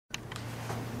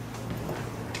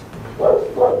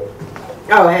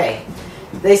Oh, hey.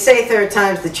 They say third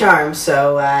time's the charm,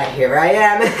 so here I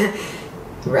am.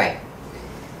 Right.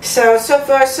 So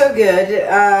far so good.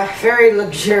 Very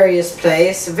luxurious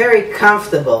place, very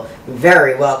comfortable,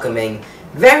 very welcoming,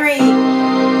 very...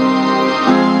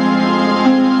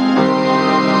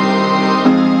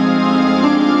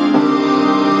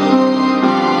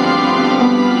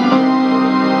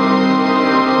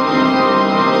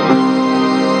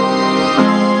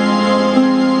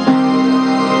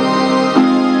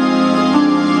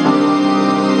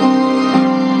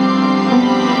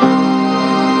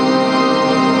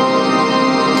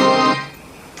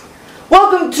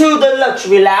 To the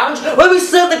luxury lounge, where we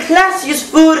serve the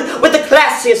classiest food with the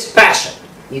classiest fashion.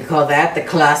 You call that the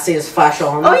classiest fashion?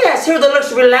 Oh yes, here at the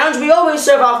luxury lounge, we always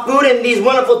serve our food in these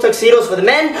wonderful tuxedos for the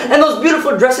men and those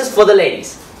beautiful dresses for the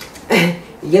ladies.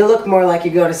 You look more like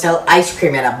you're going to sell ice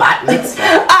cream at a bat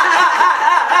mitzvah.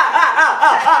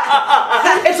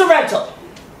 It's a rental.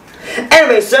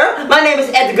 Anyway, sir, my name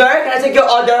is Edgar. Can I take your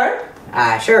order?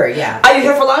 Sure, yeah. Are you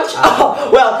here for lunch? Oh,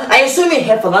 well, I assume you're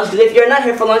here for lunch, because if you're not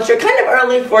here for lunch, you're kind of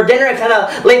early for dinner and kind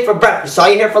of late for breakfast. So are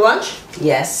you here for lunch?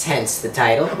 Yes, hence the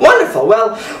title. Wonderful.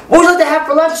 Well, what would you like to have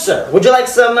for lunch, sir? Would you like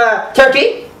some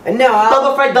turkey? No,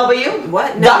 Double fried W?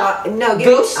 What? No, Duck? no.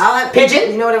 Goose? I'll have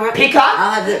pigeon? You know what I want? Peacock?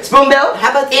 I'll have the spoonbill? How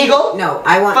about the eagle? No,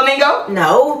 I want flamingo?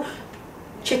 No,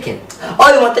 chicken.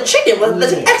 Oh, you want the chicken? Well,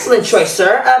 that's an excellent choice,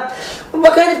 sir.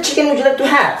 What kind of chicken would you like to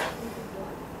have?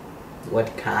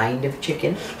 What kind of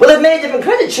chicken? Well, there's many different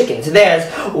kinds of chickens. There's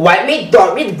white meat,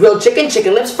 dark meat, grilled chicken,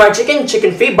 chicken lips, fried chicken,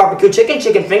 chicken feet, barbecue chicken,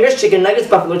 chicken fingers, chicken nuggets,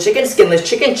 buffalo chicken, skinless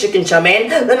chicken, chicken chow mein,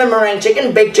 lemon meringue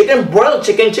chicken, baked chicken, broiled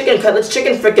chicken, chicken cutlets,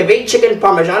 chicken fricassee, chicken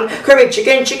parmesan, curry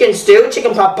chicken, chicken stew,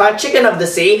 chicken pot pie, chicken of the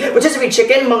sea, rotisserie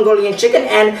chicken, Mongolian chicken,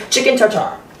 and chicken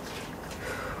tartare.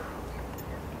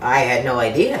 I had no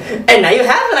idea. And now you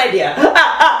have an idea.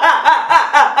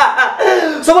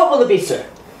 So what will it be, sir?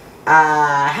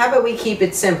 How about we keep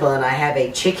it simple and I have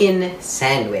a chicken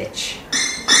sandwich.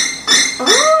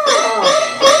 Oh.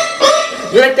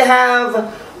 You like to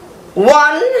have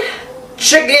one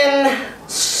chicken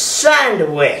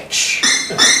sandwich.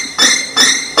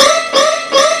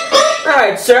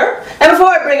 Alright, sir. And before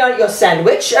I bring out your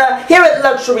sandwich, here at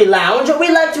Luxury Lounge, we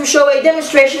like to show a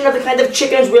demonstration of the kind of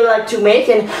chickens we like to make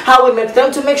and how we make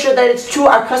them to make sure that it's to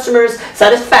our customers'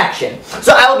 satisfaction.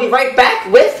 So I will be right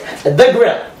back with the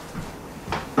grill.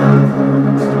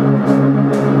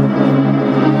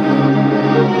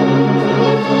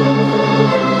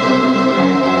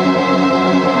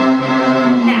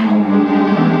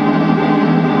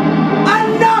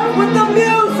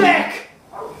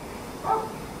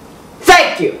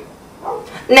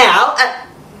 Now,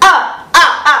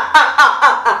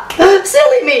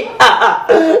 silly me,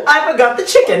 I forgot the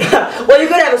chicken. Well, you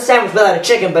could have a sandwich without a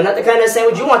chicken, but not the kind of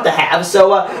sandwich you want to have,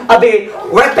 so I'll be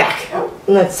right back.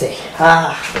 Let's see,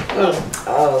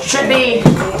 should be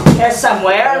here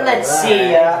somewhere. Let's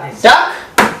see,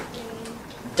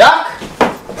 duck,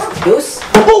 goose.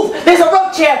 Oh, there's a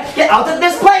rope chair. Get out of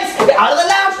this place, get out of the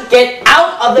lounge, get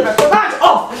out of the restaurant.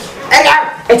 Oh,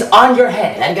 Edgar, it's on your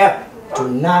head, Edgar. Do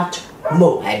not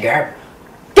move, Edgar.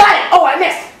 Got it! Oh, I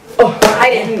missed! Oh, I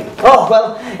didn't. Oh,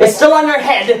 well, it's still on your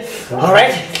head.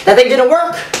 Alright, that thing didn't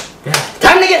work.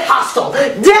 Time to get hostile. No,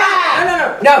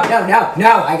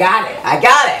 I got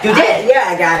it. You did? Yeah,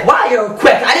 I got it. Wow, you're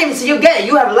quick. I didn't even see you get it.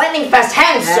 You have lightning fast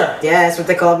hands, sir. Yeah, that's what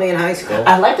they called me in high school.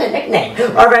 I like that nickname.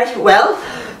 Alright, well,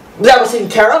 that was taken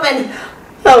care of, and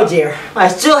oh dear, I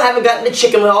still haven't gotten the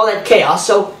chicken with all that chaos,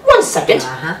 so 1 second.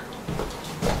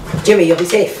 Jimmy, you'll be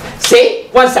safe. See?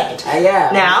 1 second. Yeah.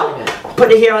 Now,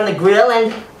 put it here on the grill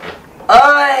and...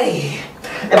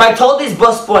 If I told these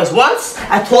bus boys once,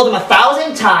 I told them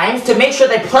 1,000 times to make sure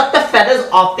they pluck the feathers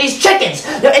off these chickens.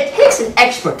 Now, it takes an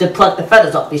expert to pluck the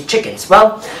feathers off these chickens.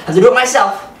 Well, I have to do it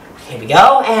myself. Here we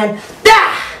go, and...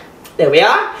 There we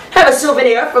are. Have a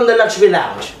souvenir from the Luxury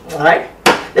Lounge. Alright,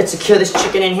 let's secure this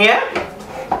chicken in here.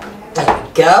 There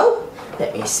we go.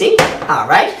 Let me see.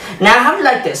 Alright. Now, how do you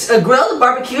like this? Grilled,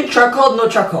 barbecue, charcoal, no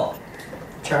charcoal?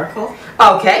 Charcoal?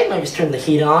 Okay, let me just turn the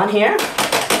heat on here.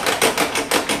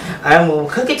 And we'll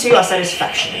cook it to your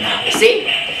satisfaction. Now, you see?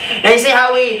 Now, you see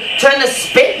how we turn the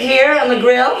spit here on the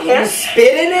grill? Here? You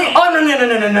spit in it? Oh,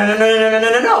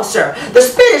 no, sir. The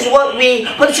spit is what we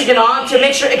put the chicken on to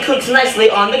make sure it cooks nicely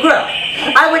on the grill.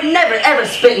 I would never, ever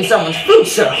spit in someone's food,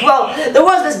 sir. Well, there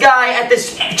was this guy at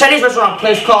this Chinese restaurant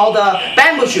place called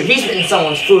Bamboo Shoot. He spit in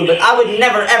someone's food, but I would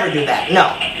never, ever do that.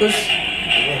 No.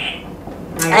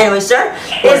 Anyway, sir,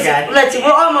 let's see,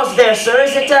 we're almost there, sir.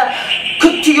 Is it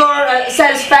cooked to your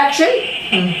satisfaction?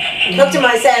 Cooked to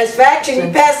my satisfaction?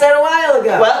 You passed that a while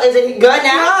ago. Well, is it good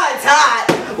now? No, it's hot.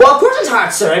 Well, of course it's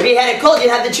hot, sir. If you had it cold, you'd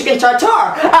have the chicken tartare.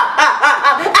 Ow!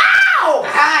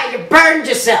 Ah, you burned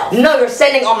yourself. No, you're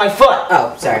standing on my foot.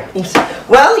 Oh, sorry.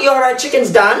 Well, your chicken's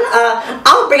done.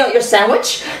 I'll bring out your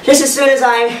sandwich. Just as soon as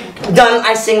I'm done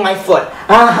icing my foot.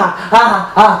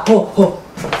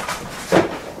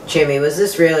 Jimmy, was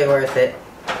this really worth it?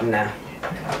 No.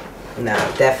 No,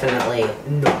 definitely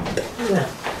no.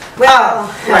 Well,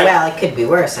 right. well, it could be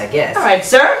worse, I guess. All right,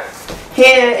 sir.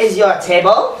 Here is your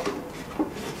table.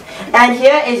 And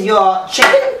here is your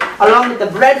chicken, along with the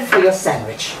bread for your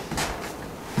sandwich.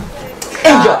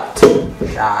 Enjoy.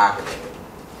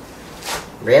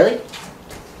 Really?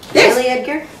 Yes. Really,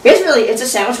 Edgar? Yes, really, it's a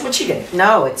sandwich with chicken.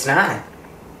 No, it's not.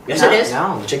 Yes, No, it is.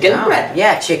 No. Chicken no. bread.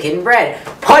 Yeah, chicken bread.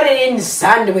 Put it in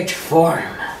sandwich form.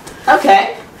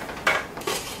 Okay.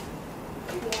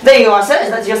 There you are, sir. Is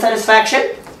that your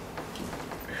satisfaction?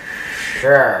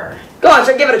 Sure. Go on,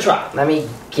 sir. Give it a try. Let me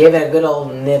give it a good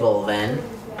old nibble then.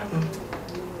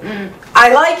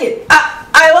 I like it.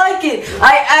 I like it.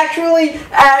 I actually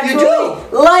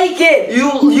like it.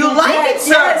 You like it,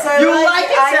 sir. Yes, I you like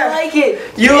it, sir. I like it.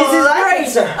 You This is like great. it,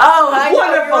 sir. Oh, I know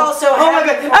Wonderful. you're also oh my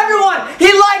happy. God. Everyone, he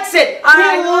likes it. I he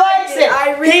like likes it. it.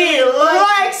 I really he like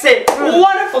likes it.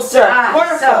 Wonderful, sir.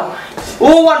 Wonderful. So,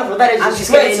 Oh, wonderful. That is I'm just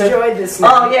just gonna great, sir. enjoy this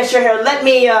now. Oh, yeah, sure. Here, let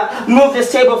me move this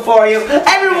table for you.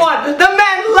 Everyone, the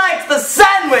man likes the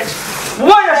sandwich.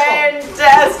 Wonderful.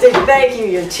 Fantastic. Thank you.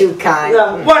 You're too kind.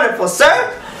 Wonderful,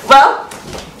 sir. Well,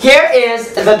 here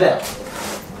is the bill.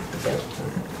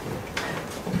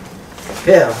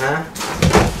 Bill, huh?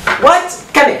 What?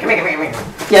 Come here.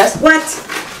 Yes? What?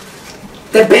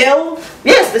 The bill?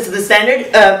 Yes, this is the standard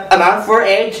amount for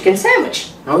a chicken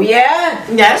sandwich. Oh, yeah?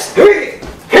 Yes? Here you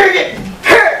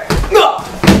go.